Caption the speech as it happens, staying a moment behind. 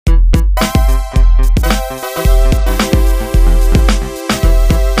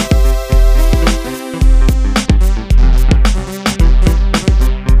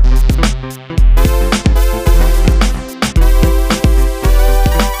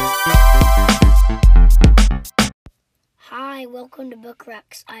welcome to Book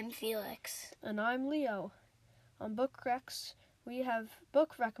Rex. I'm Felix. And I'm Leo. On Book Rex, we have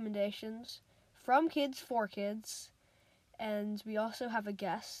book recommendations from kids for kids, and we also have a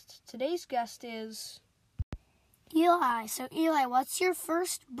guest. Today's guest is Eli. So, Eli, what's your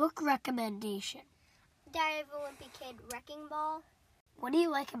first book recommendation? Diary of a Wimpy Kid, Wrecking Ball. What do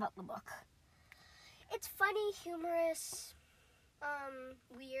you like about the book? It's funny, humorous,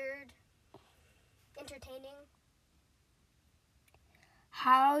 weird, entertaining.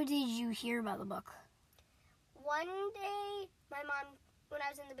 How did you hear about the book? One day, my mom, when I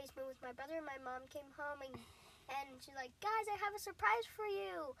was in the basement with my brother, my mom came home and she's like, guys, I have a surprise for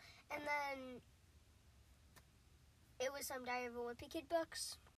you. And then it was some Diary of a Wimpy Kid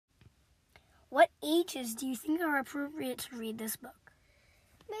books. What ages do you think are appropriate to read this book?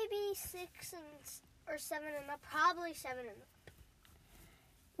 Maybe 6 or 7 and up, probably 7 and up.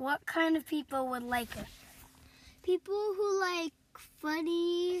 What kind of people would like it? People who like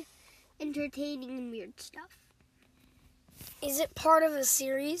funny, entertaining, and weird stuff. Is it part of a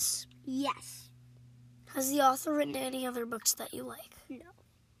series? Yes. Has the author written any other books that you like? No.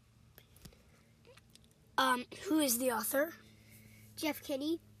 Who is the author? Jeff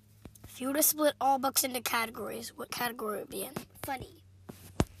Kinney. If you were to split all books into categories, what category would it be in? Funny.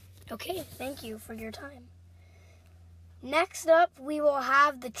 Okay, thank you for your time. Next up, we will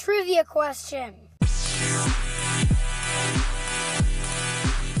have the trivia question.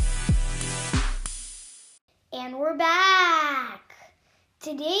 And we're back.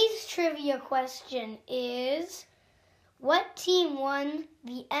 Today's trivia question is, what team won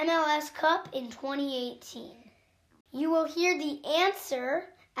the MLS Cup in 2018? You will hear the answer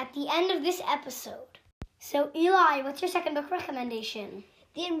at the end of this episode. So, Eli, what's your second book recommendation?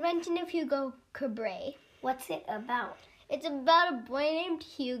 The Invention of Hugo Cabret. What's it about? It's about a boy named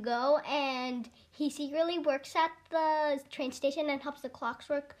Hugo, and he secretly works at the train station and helps the clocks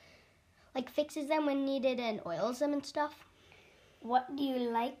work, like fixes them when needed and oils them and stuff. What do you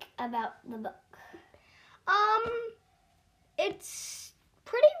like about the book? It's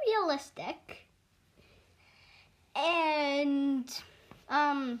pretty realistic, and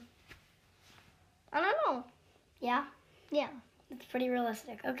I don't know. Yeah? Yeah. It's pretty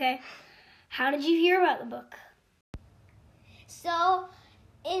realistic. Okay. How did you hear about the book? So,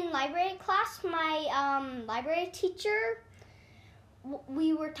 in library class, my library teacher,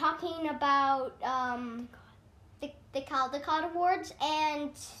 we were talking about the Caldecott Awards,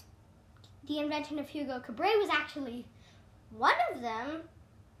 and The Invention of Hugo Cabret was actually one of them.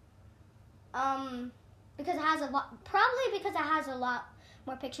 Because it has a lot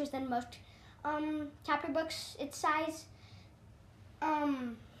more pictures than most chapter books its size.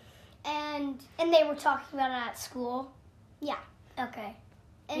 And they were talking about it at school? Yeah. Okay.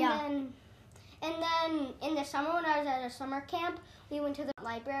 And then in the summer, when I was at a summer camp, we went to the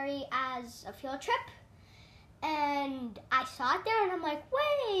library as a field trip. And I saw it there, and I'm like,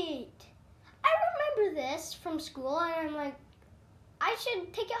 wait, I remember this from school. And I'm like, I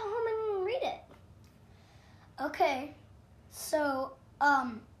should take it home and read it. Okay. So,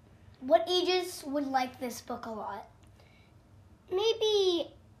 what ages would like this book a lot?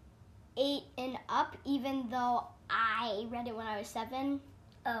 Maybe 8 and up, even though I read it when I was 7.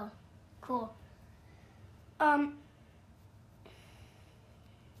 Oh, cool.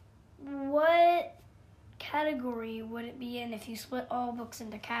 What category would it be in if you split all books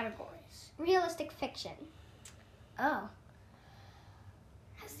into categories? Realistic fiction. Oh.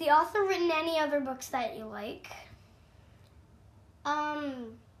 Has the author written any other books that you like?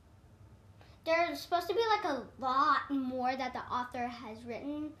 There's supposed to be like a lot more that the author has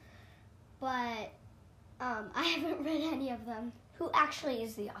written, but I haven't read any of them. Who actually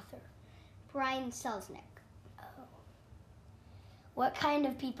is the author? Brian Selznick. Oh. What kind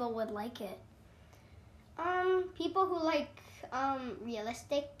of people would like it? People who like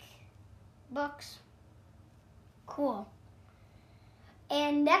realistic books. Cool.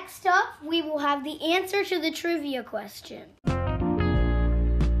 And next up, we will have the answer to the trivia question.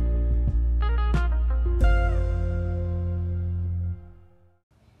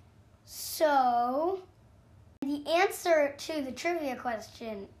 So, the answer to the trivia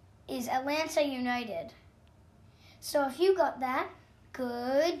question is Atlanta United. So if you got that,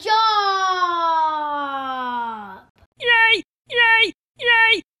 good job! Yay! Yay!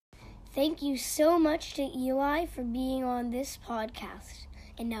 Yay! Thank you so much to Eli for being on this podcast.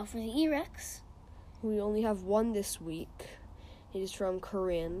 And now for the E-Rex. We only have one this week. It is from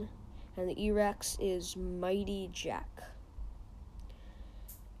Corinne, and the E-Rex is Mighty Jack.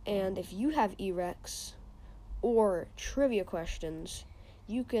 And if you have E-Rex or trivia questions,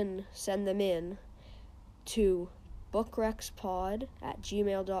 you can send them in to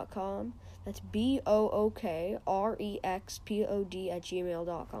bookrexpod@gmail.com. That's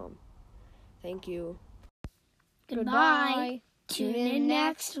BOOKREXPOD@gmail.com. Thank you. Goodbye. Tune in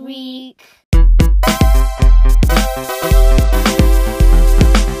next week.